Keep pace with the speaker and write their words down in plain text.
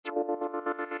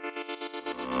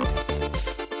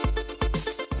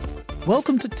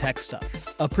Welcome to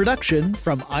TechStuff, a production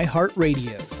from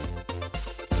iHeartRadio.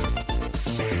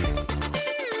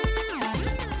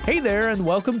 Hey there, and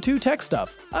welcome to TechStuff.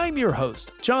 I'm your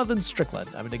host, Jonathan Strickland.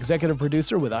 I'm an executive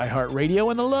producer with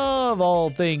iHeartRadio, and I love all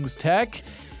things tech.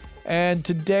 And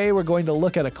today we're going to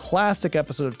look at a classic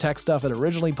episode of TechStuff that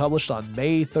originally published on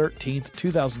May 13th,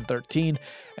 2013,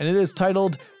 and it is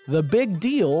titled The Big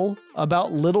Deal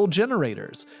About Little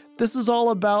Generators. This is all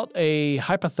about a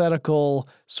hypothetical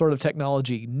sort of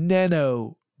technology,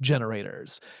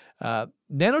 nanogenerators.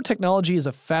 Nanotechnology is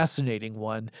a fascinating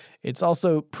one. It's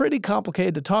also pretty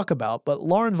complicated to talk about, but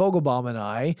Lauren Vogelbaum and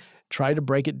I try to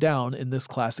break it down in this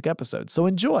classic episode. So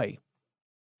enjoy.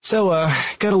 So,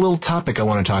 got a little topic I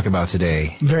want to talk about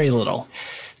today. Very little.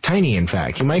 Tiny, in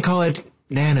fact. You might call it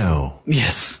nano.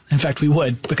 Yes. In fact, we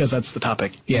would, because that's the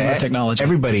topic. Yeah.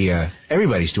 Nanotechnology.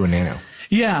 Everybody's doing nano.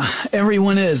 Yeah,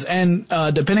 everyone is. And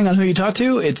depending on who you talk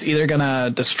to, it's either going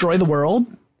to destroy the world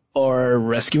or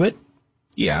rescue it.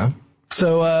 Yeah.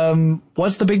 So,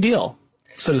 what's the big deal,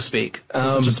 so to speak?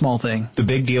 Such a small thing. The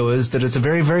big deal is that it's a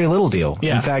very, very little deal.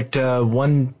 Yeah. In fact,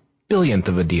 1/1000th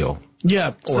of a deal.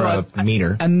 Yeah. Or so a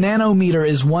meter. A nanometer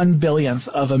is 1/1000th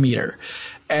of a meter.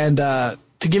 And to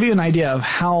give you an idea of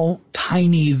how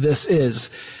tiny this is,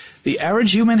 the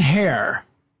average human hair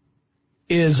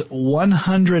is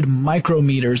 100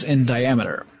 micrometers in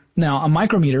diameter. Now, a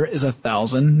micrometer is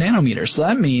 1,000 nanometers. So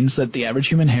that means that the average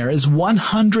human hair is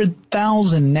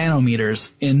 100,000 nanometers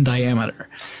in diameter.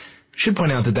 Should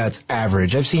point out that that's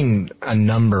average. I've seen a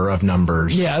number of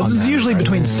numbers. Yeah, it's usually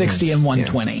between 60 and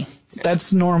 120. Yeah. That's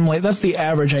the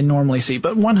average I normally see.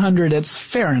 But 100, it's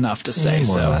fair enough to say.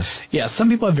 More or so, less. Yeah, some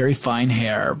people have very fine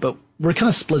hair, but we're kind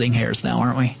of splitting hairs now,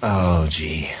 aren't we? Oh,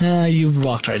 gee. You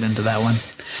walked right into that one.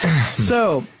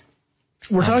 So,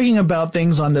 we're talking about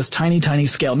things on this tiny, tiny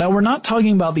scale. Now, we're not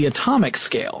talking about the atomic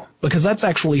scale, because that's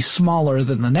actually smaller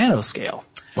than the nanoscale.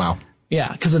 Wow.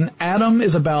 Yeah, because an atom,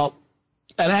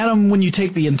 when you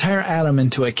take the entire atom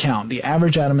into account, the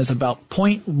average atom is about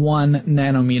 0.1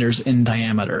 nanometers in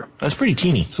diameter. That's pretty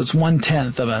teeny. So it's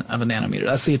 1/10 of a nanometer.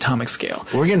 That's the atomic scale.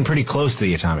 We're getting pretty close to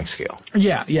the atomic scale.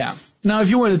 Yeah, yeah. Now,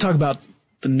 if you wanted to talk about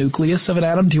the nucleus of an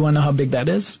atom, do you want to know how big that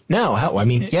is? No,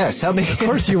 yes, how big? Of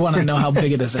course you want to know how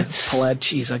big it is. Paulette,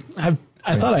 jeez, I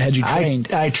thought I had you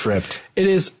trained. I tripped. It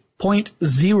is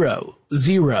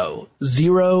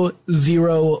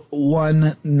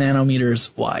 0.00001 nanometers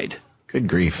wide. Good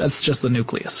grief. That's just the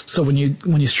nucleus. So when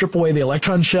you strip away the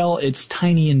electron shell, it's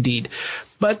tiny indeed.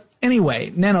 But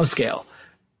anyway, nanoscale.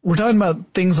 We're talking about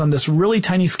things on this really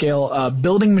tiny scale,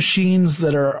 building machines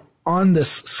that are on this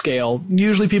scale.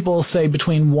 Usually people say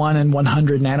between 1 and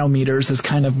 100 nanometers is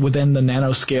kind of within the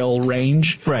nanoscale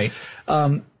range. Right.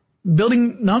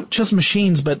 Building not just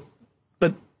machines, but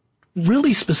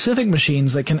really specific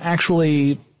machines that can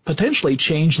actually potentially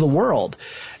change the world.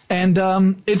 And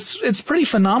it's pretty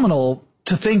phenomenal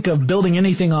to think of building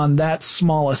anything on that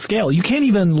small a scale. You can't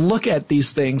even look at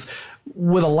these things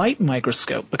with a light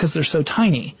microscope because they're so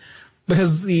tiny.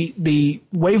 Because the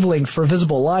wavelength for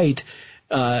visible light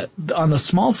on the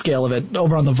small scale of it,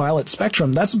 over on the violet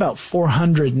spectrum, that's about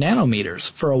 400 nanometers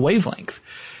for a wavelength.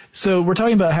 So we're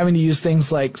talking about having to use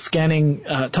things like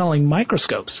tunneling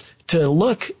microscopes to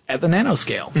look at the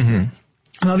nanoscale. Mm-hmm.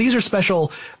 Now, these are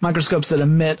special microscopes that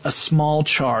emit a small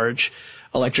charge,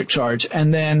 electric charge,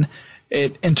 and then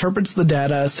it interprets the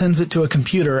data, sends it to a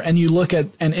computer, and you look at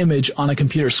an image on a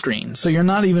computer screen. So you're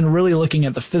not even really looking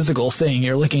at the physical thing.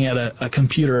 You're looking at a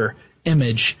computer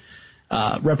image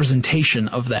representation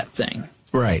of that thing.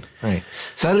 Right, right.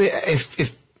 So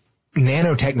if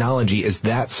nanotechnology is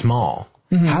that small,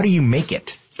 mm-hmm. how do you make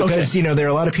it? Because, there are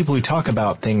a lot of people who talk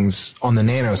about things on the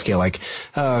nanoscale, like,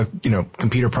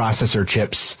 computer processor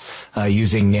chips,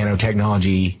 using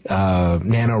nanotechnology,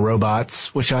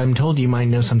 nanorobots, which I'm told you might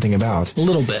know something about. A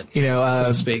little bit, so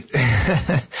to speak.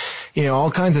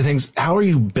 All kinds of things. How are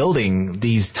you building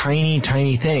these tiny,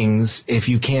 tiny things if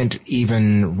you can't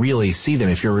even really see them,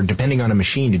 if you're depending on a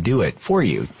machine to do it for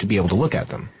you, to be able to look at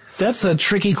them? That's a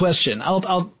tricky question.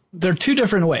 There are two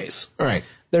different ways. All right.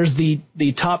 There's the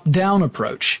top-down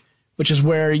approach, which is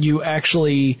where you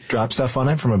actually drop stuff on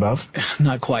it from above.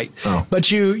 Not quite. Oh.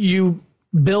 But you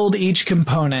build each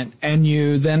component and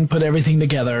you then put everything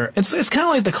together. It's kind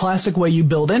of like the classic way you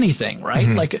build anything, right?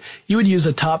 Mm-hmm. Like you would use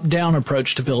a top-down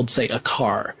approach to build, say, a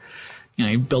car.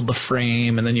 You build the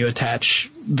frame and then you attach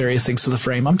various things to the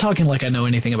frame. I'm talking like I know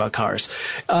anything about cars.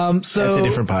 So that's a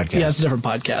different podcast. Yeah, it's a different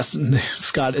podcast.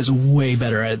 Scott is way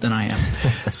better at it than I am.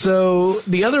 So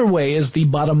the other way is the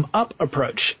bottom-up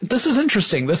approach. This is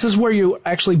interesting. This is where you're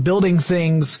actually building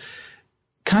things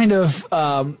kind of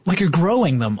like you're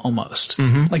growing them almost.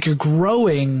 Mm-hmm. Like you're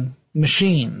growing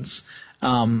machines.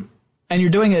 And you're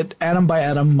doing it atom by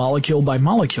atom, molecule by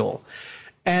molecule.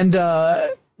 And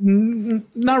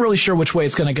not really sure which way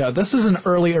it's going to go. This is an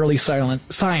early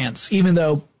science, even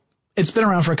though it's been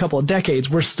around for a couple of decades.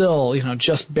 We're still,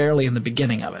 just barely in the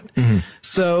beginning of it. Mm-hmm.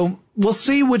 So we'll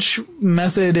see which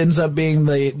method ends up being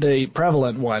the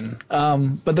prevalent one.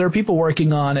 But there are people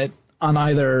working on it on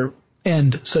either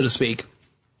end, so to speak.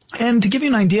 And to give you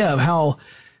an idea of how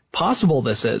possible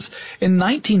this is, in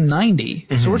 1990,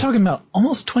 mm-hmm. so we're talking about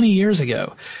almost 20 years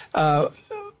ago,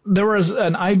 there was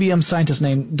an IBM scientist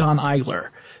named Don Eigler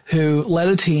who led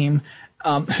a team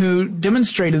who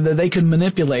demonstrated that they could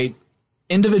manipulate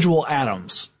individual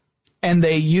atoms. And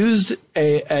they used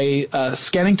a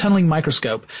scanning tunneling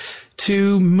microscope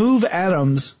to move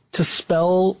atoms to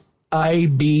spell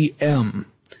IBM.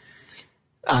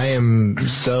 I am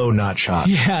so not shocked.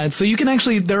 Yeah, so you can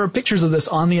actually, there are pictures of this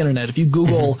on the internet. If you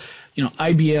Google, mm-hmm.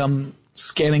 IBM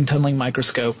scanning tunneling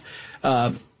microscope,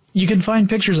 you can find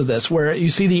pictures of this where you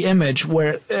see the image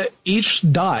where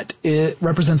each dot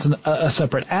represents a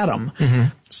separate atom.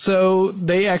 Mm-hmm. So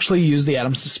they actually use the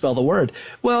atoms to spell the word.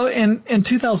 Well, in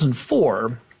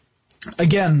 2004,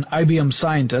 again, IBM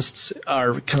scientists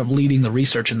are kind of leading the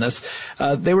research in this.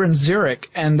 They were in Zurich,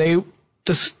 and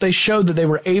they showed that they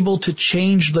were able to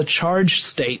change the charge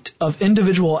state of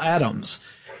individual atoms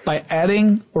by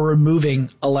adding or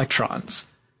removing electrons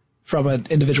from an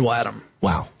individual atom.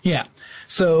 Wow. Yeah.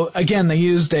 So again, they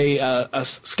used a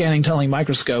scanning tunneling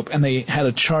microscope, and they had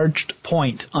a charged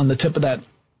point on the tip of that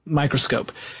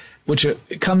microscope, which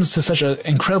it comes to such an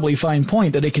incredibly fine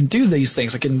point that it can do these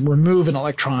things. It can remove an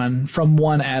electron from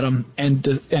one atom and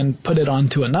put it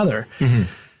onto another. Mm-hmm.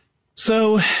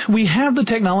 So we have the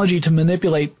technology to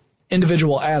manipulate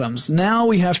individual atoms. Now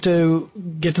we have to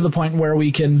get to the point where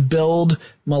we can build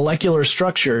molecular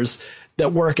structures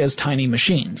that work as tiny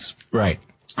machines. Right.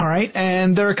 All right.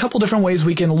 And there are a couple different ways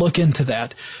we can look into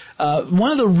that.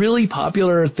 One of the really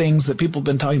popular things that people have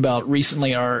been talking about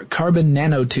recently are carbon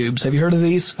nanotubes. Have you heard of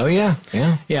these? Oh, yeah.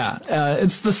 Yeah. Yeah.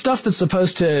 It's the stuff that's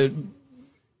supposed to,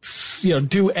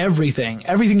 do everything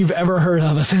you've ever heard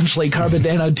of. Essentially, carbon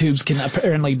nanotubes can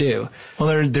apparently do.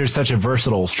 Well, they're such a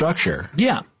versatile structure.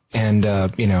 Yeah. And,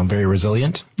 very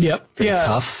resilient. Yep. Very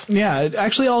tough. Yeah. It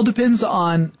actually all depends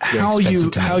on how you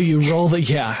roll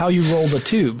the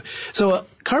tube. So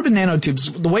carbon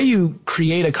nanotubes, the way you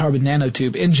create a carbon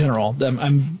nanotube in general,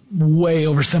 I'm way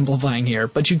oversimplifying here,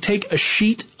 but you take a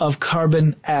sheet of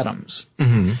carbon atoms.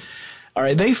 Mm-hmm. All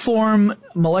right. They form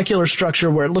molecular structure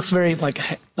where it looks very it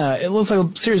looks like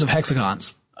a series of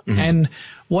hexagons. Mm-hmm. And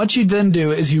what you then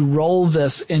do is you roll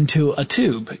this into a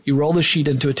tube. You roll the sheet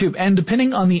into a tube. And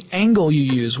depending on the angle you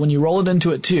use when you roll it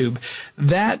into a tube,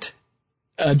 that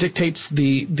dictates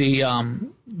the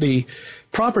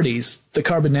properties the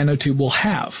carbon nanotube will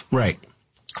have. Right.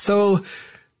 So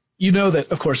you know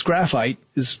that, of course, graphite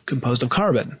is composed of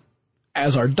carbon,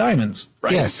 as are diamonds,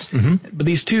 right? Yes. Mm-hmm. But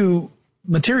these two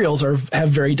materials have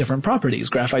very different properties.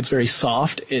 Graphite's very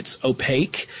soft. It's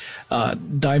opaque.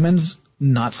 Diamonds,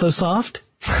 not so soft.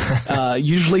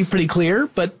 Usually pretty clear,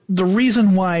 but the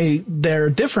reason why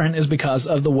they're different is because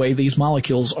of the way these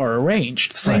molecules are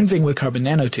arranged. Same thing with carbon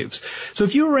nanotubes. So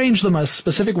if you arrange them a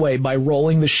specific way by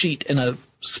rolling the sheet in a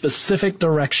specific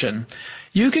direction,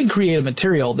 you can create a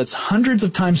material that's hundreds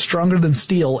of times stronger than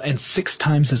steel and 6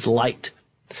 times as light.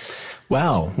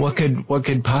 Wow. What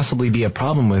could possibly be a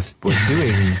problem with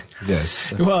doing this?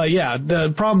 Well, yeah.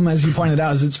 The problem, as you pointed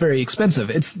out, is it's very expensive.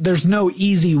 There's no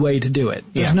easy way to do it.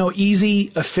 There's no easy,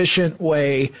 efficient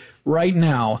way right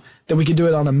now that we could do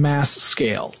it on a mass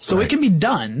scale. So it can be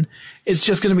done. It's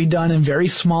just going to be done in very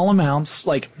small amounts,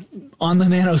 like on the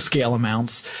nanoscale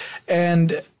amounts.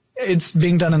 And it's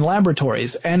being done in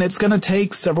laboratories, and it's going to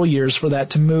take several years for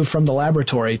that to move from the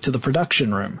laboratory to the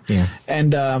production room. Yeah.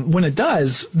 And when it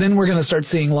does, then we're going to start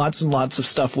seeing lots and lots of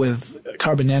stuff with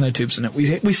carbon nanotubes in it.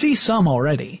 We see some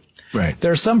already. Right.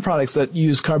 There are some products that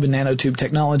use carbon nanotube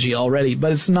technology already,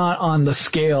 but it's not on the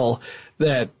scale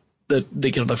that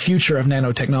the future of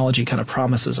nanotechnology kind of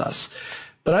promises us.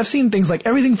 But I've seen things like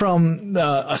everything from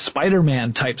a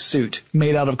Spider-Man type suit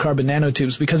made out of carbon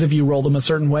nanotubes, because if you roll them a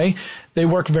certain way, they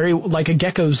work very like a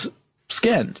gecko's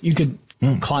skin. You could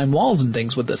climb walls and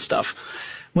things with this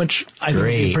stuff, which I think would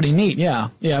be pretty neat. Yeah.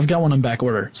 Yeah, I've got one on back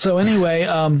order. So anyway,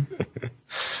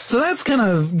 so that's kind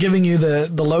of giving you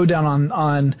the lowdown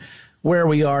on where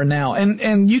we are now.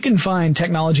 And you can find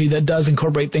technology that does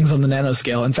incorporate things on the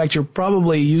nanoscale. In fact, you're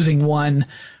probably using one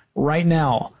right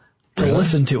now to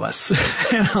listen to us.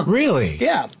 Really?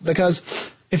 Yeah,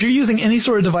 because if you're using any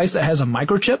sort of device that has a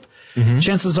microchip,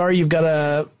 chances are you've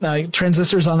got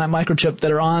transistors on that microchip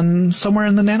that are on somewhere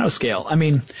in the nanoscale. I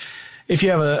mean, if you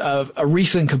have a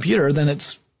recent computer, then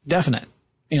it's definite.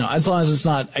 As long as it's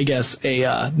not, I guess, a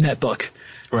netbook.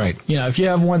 Right. If you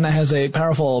have one that has a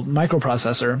powerful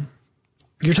microprocessor,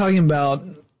 you're talking about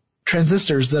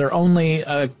transistors that are only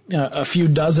a few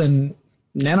dozen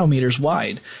nanometers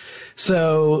wide.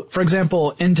 So, for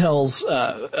example, Intel's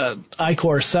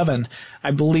iCore 7,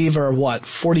 I believe, are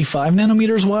 45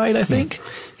 nanometers wide, I think?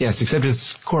 Yes, except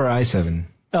it's Core i7.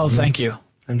 Oh, thank you.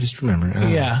 I'm just remembering.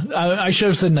 Yeah, I should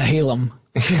have said Nehalem.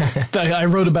 I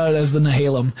wrote about it as the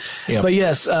Nehalem. Yep. But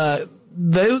yes,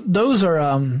 those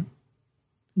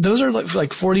are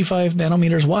like 45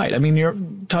 nanometers wide. I mean, you're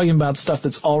talking about stuff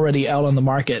that's already out on the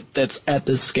market that's at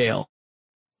this scale.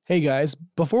 Hey guys,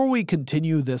 before we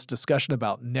continue this discussion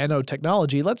about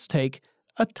nanotechnology, let's take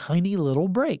a tiny little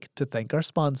break to thank our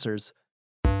sponsors.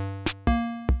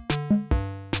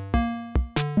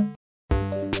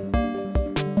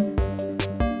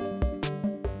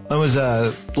 I was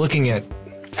looking at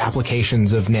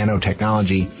applications of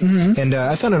nanotechnology, and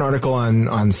I found an article on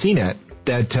CNET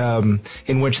that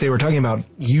in which they were talking about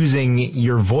using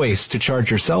your voice to charge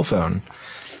your cell phone.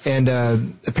 And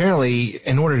apparently,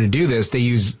 in order to do this, they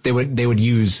would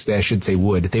use barium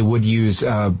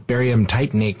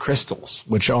titanate crystals,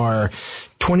 which are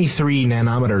 23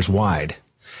 nanometers wide.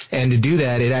 And to do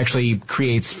that, it actually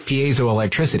creates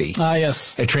piezoelectricity. Ah,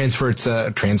 yes. It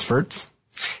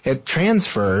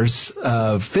transfers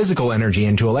physical energy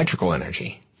into electrical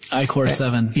energy. iCore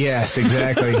 7. Yes,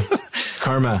 exactly.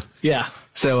 Karma. Yeah.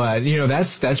 So,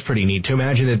 that's pretty neat to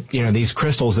imagine that, these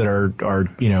crystals that are,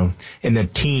 in the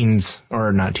teens,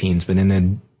 or not teens, but in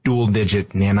the dual digit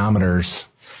nanometers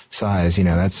size,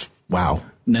 that's, wow.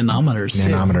 Nanometers.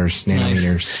 Nanometers,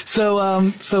 nanometers. Nice.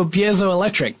 So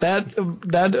piezoelectric,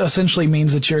 that essentially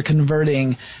means that you're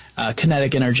converting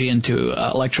kinetic energy into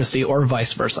electricity or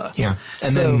vice versa. Yeah.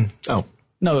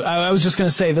 No, I was just going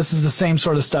to say this is the same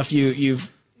sort of stuff you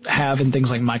have in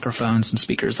things like microphones and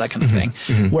speakers, that kind of thing,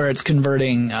 where it's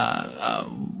converting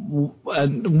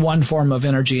one form of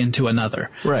energy into another.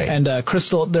 Right. And there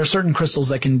are certain crystals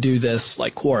that can do this,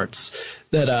 like quartz,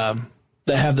 that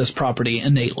have this property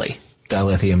innately.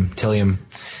 Dilithium, tilium.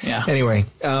 Yeah. Anyway,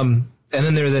 and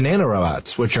then there are the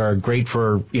nanorobots, which are great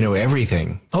for,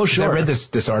 everything. Oh, sure. I read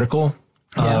this article,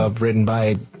 written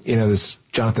by, this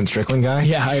Jonathan Strickland guy.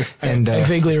 Yeah, I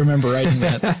vaguely remember writing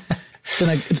that.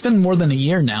 It's been more than a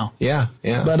year now. Yeah,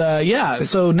 yeah. But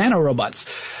so nanorobots.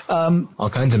 All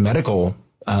kinds of medical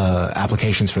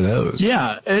applications for those.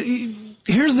 Yeah.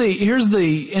 Here's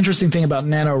the interesting thing about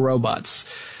nanorobots.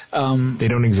 They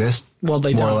don't exist. Well,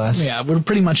 they more don't. Or less. Yeah, we're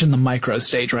pretty much in the micro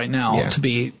stage right now, to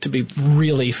be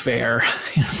really fair.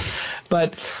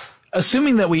 But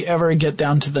assuming that we ever get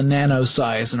down to the nano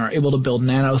size and are able to build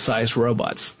nano-sized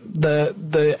robots,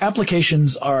 the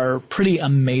applications are pretty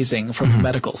amazing from a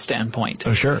medical standpoint.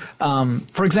 Oh, sure.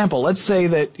 For example, let's say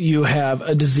that you have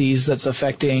a disease that's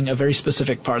affecting a very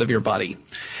specific part of your body.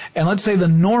 And let's say the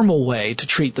normal way to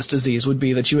treat this disease would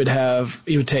be that you would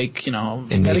take,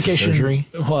 invasive medication. Surgery?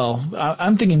 Well,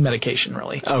 I'm thinking medication,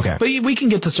 really. Okay. But we can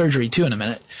get to surgery too in a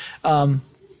minute.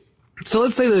 So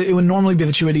let's say that it would normally be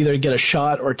that you would either get a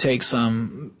shot or take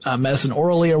some medicine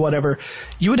orally or whatever.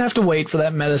 You would have to wait for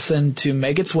that medicine to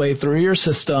make its way through your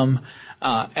system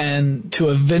and to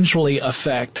eventually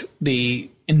affect the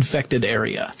infected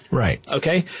area. Right.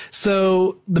 Okay?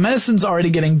 So the medicine's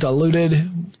already getting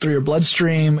diluted through your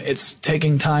bloodstream. It's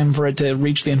taking time for it to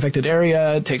reach the infected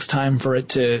area. It takes time for it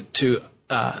to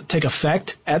take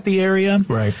effect at the area.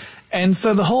 Right. And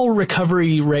so the whole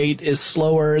recovery rate is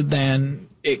slower than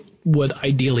it would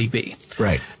ideally be.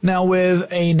 Right. Now with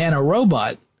a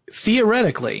nanorobot,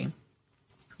 theoretically,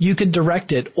 you could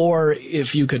direct it, or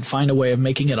if you could find a way of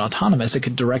making it autonomous, it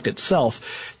could direct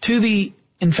itself to the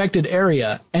infected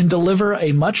area and deliver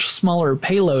a much smaller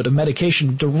payload of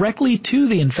medication directly to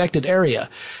the infected area.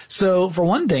 So for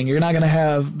one thing, you're not going to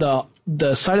have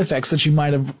the side effects that you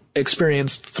might have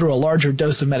experienced through a larger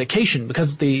dose of medication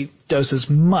because the dose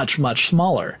is much, much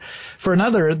smaller. For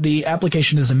another, the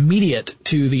application is immediate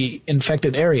to the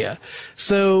infected area.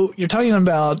 So you're talking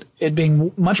about it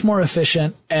being much more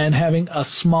efficient and having a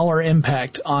smaller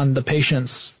impact on the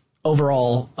patient's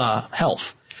overall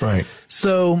health. Right.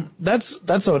 So that's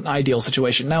an ideal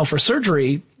situation. Now for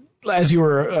surgery, as you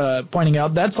were pointing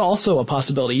out, that's also a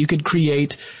possibility. You could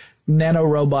create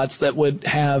nanorobots that would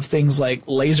have things like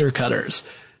laser cutters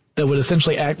that would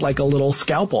essentially act like a little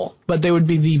scalpel, but they would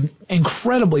be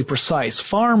incredibly precise,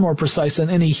 far more precise than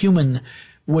any human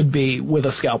would be with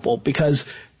a scalpel because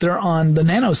they're on the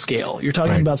nanoscale. You're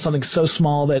talking about something so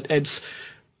small that it's,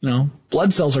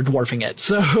 blood cells are dwarfing it.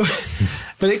 So,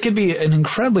 but it could be an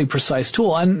incredibly precise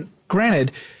tool. And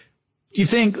granted, you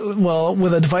think, well,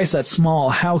 with a device that small,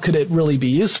 how could it really be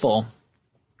useful?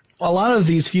 A lot of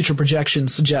these future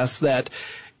projections suggest that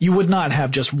you would not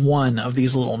have just one of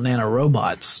these little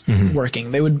nanorobots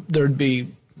working. There'd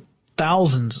be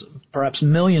thousands, perhaps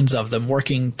millions of them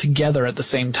working together at the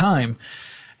same time.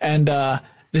 And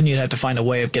then you'd have to find a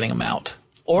way of getting them out.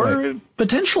 Or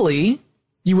potentially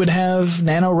you would have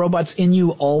nanorobots in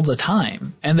you all the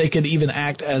time, and they could even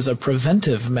act as a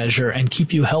preventive measure and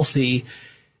keep you healthy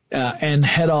and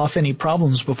head off any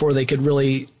problems before they could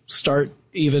really start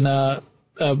even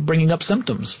bringing up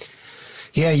symptoms.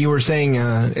 Yeah, you were saying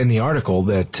in the article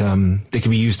that they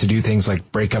could be used to do things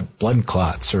like break up blood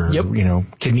clots or,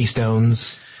 kidney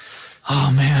stones.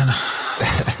 Oh, man.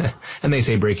 And they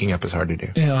say breaking up is hard to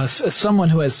do. As someone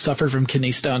who has suffered from kidney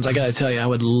stones, I got to tell you, I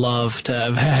would love to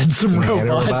have had some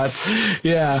robots.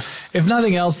 Yeah. If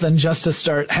nothing else, then just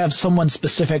to have someone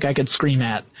specific I could scream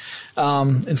at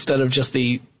instead of just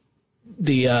the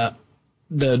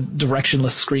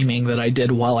directionless screaming that I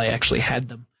did while I actually had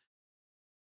them.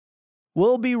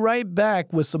 We'll be right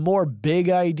back with some more big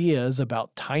ideas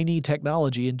about tiny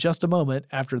technology in just a moment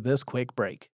after this quick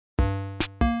break.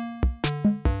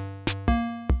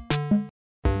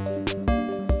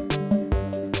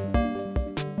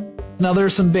 Now,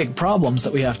 there's some big problems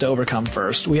that we have to overcome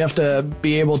first. We have to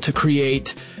be able to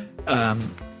create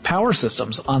power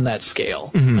systems on that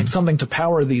scale, like something to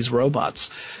power these robots.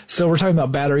 So we're talking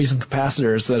about batteries and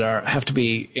capacitors that have to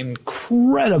be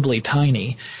incredibly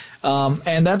tiny.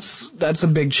 And that's a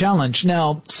big challenge.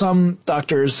 Now, some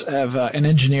doctors and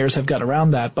engineers have gotten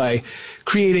around that by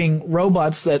creating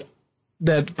robots that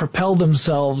propel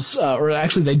themselves, or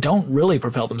actually they don't really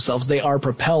propel themselves. They are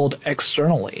propelled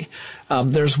externally.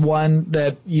 There's one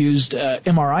that used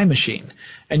MRI machine,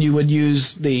 and you would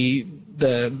use the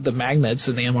magnets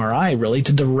in the MRI really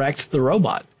to direct the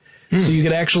robot. So you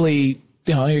could actually,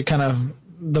 you're kind of,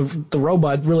 the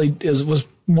robot really was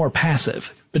more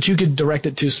passive, but you could direct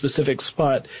it to a specific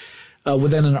spot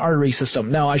within an artery system.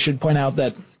 Now, I should point out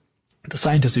that the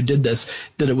scientists who did this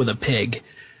did it with a pig.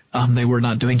 They were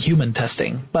not doing human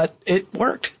testing, but it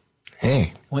worked.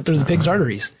 Hey. Went through the pig's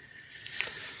arteries.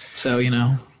 So,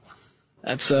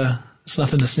 that's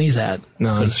nothing to sneeze at. No,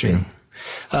 so that's true.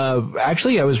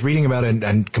 Actually, I was reading about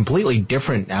a completely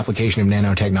different application of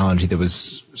nanotechnology that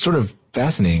was sort of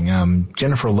fascinating.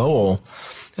 Jennifer Lowell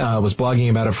was blogging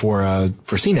about it for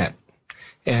CNET.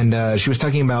 And she was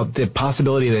talking about the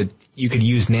possibility that you could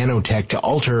use nanotech to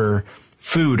alter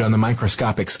food on the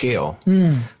microscopic scale.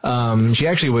 She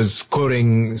actually was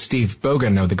quoting Steve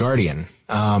Bogan of The Guardian.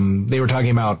 They were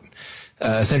talking about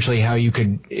essentially how you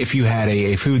could, if you had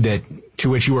a food to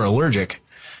which you were allergic,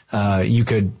 you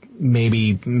could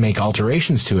maybe make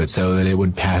alterations to it so that it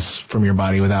would pass from your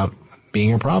body without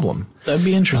being a problem. That'd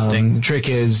be interesting. The trick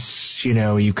is,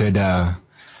 you could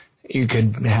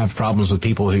have problems with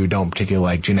people who don't particularly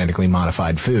like genetically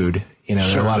modified food.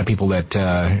 There are a lot of people that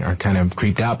are kind of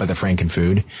creeped out by the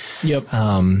frankenfood. Yep.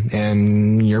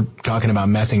 And you're talking about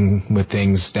messing with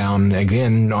things down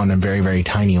again on a very, very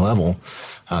tiny level.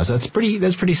 So that's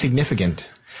pretty significant.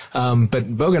 But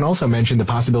Bogan also mentioned the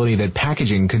possibility that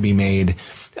packaging could be made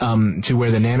to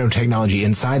where the nanotechnology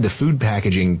inside the food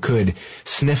packaging could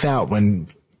sniff out when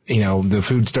the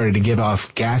food started to give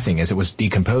off gassing as it was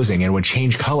decomposing, and it would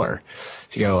change color.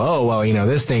 So you go, oh, well,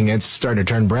 this thing, it's starting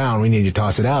to turn brown. We need to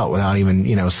toss it out without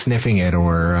even, sniffing it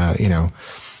or,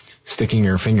 sticking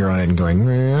your finger on it and going,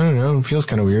 I don't know, it feels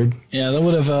kind of weird. Yeah, that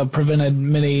would have prevented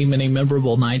many, many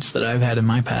memorable nights that I've had in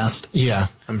my past. Yeah,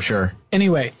 I'm sure.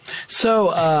 Anyway,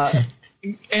 so,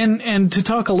 and to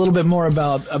talk a little bit more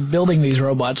about building these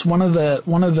robots, one of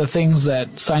the things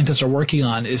that scientists are working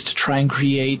on is to try and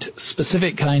create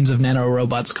specific kinds of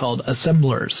nanorobots called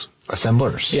assemblers.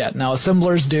 Assemblers? Yeah. Now,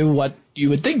 assemblers do what you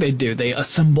would think they'd do. They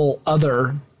assemble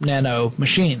other nano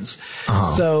machines.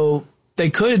 So they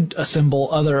could assemble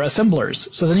other assemblers.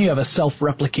 So then you have a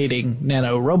self-replicating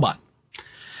nano robot.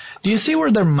 Do you see where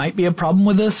there might be a problem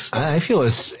with this? I feel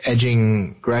it's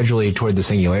edging gradually toward the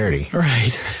singularity.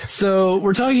 Right. So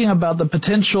we're talking about the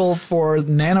potential for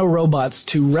nanorobots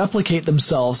to replicate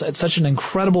themselves at such an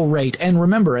incredible rate. And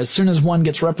remember, as soon as one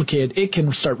gets replicated, it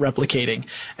can start replicating.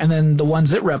 And then the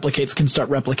ones it replicates can start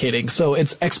replicating. So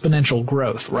it's exponential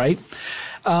growth, right?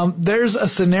 There's a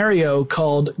scenario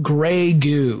called gray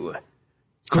goo.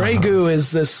 Gray goo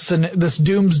is this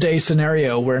doomsday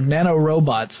scenario where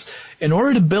nanorobots, in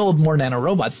order to build more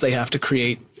nanorobots, they have to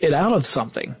create it out of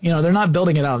something. They're not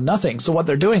building it out of nothing. So what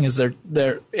they're doing is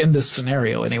they're in this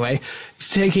scenario anyway, is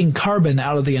taking carbon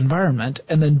out of the environment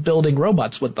and then building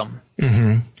robots with them.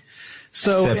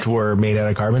 So, except we're made out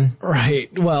of carbon?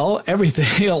 Right. Well,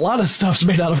 everything, a lot of stuff's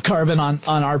made out of carbon on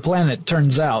our planet,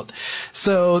 turns out.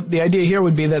 So the idea here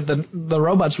would be that the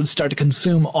robots would start to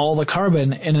consume all the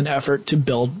carbon in an effort to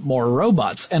build more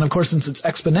robots. And of course, since it's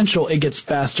exponential, it gets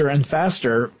faster and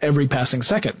faster every passing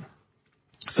second.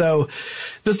 So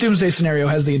this doomsday scenario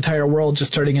has the entire world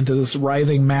just turning into this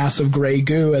writhing mass of gray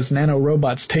goo as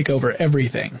nanorobots take over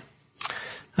everything.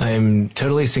 I'm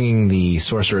totally singing the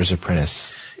Sorcerer's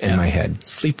Apprentice in my head.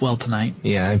 Sleep well tonight.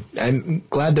 Yeah, I'm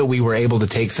glad that we were able to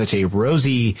take such a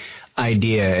rosy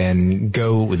idea and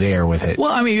go there with it.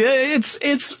 Well, I mean,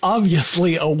 it's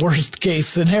obviously a worst case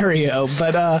scenario,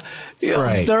 but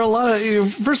Right. There are a lot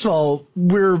of. First of all,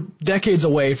 we're decades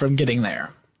away from getting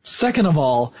there. Second of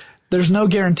all, there's no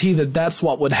guarantee that that's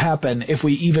what would happen if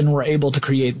we even were able to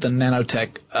create the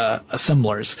nanotech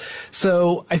assemblers.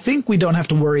 So I think we don't have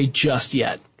to worry just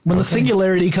yet. When the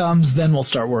singularity comes, then we'll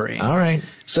start worrying. All right.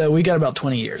 So we got about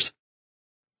 20 years.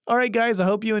 All right, guys, I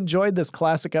hope you enjoyed this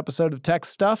classic episode of Tech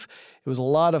Stuff. It was a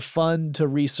lot of fun to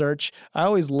research. I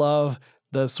always love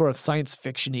the sort of science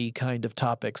fiction-y kind of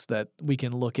topics that we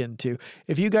can look into.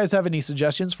 If you guys have any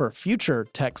suggestions for future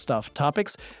Tech Stuff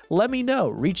topics, let me know.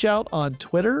 Reach out on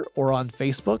Twitter or on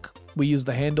Facebook. We use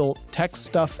the handle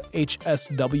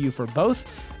TechStuffHSW for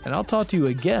both, and I'll talk to you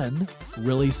again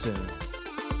really soon.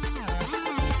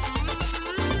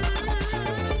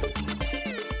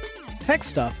 Tech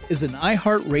Stuff is an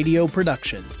iHeartRadio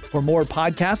production. For more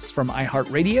podcasts from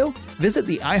iHeartRadio, visit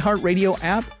the iHeartRadio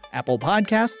app, Apple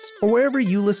Podcasts, or wherever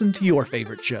you listen to your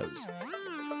favorite shows.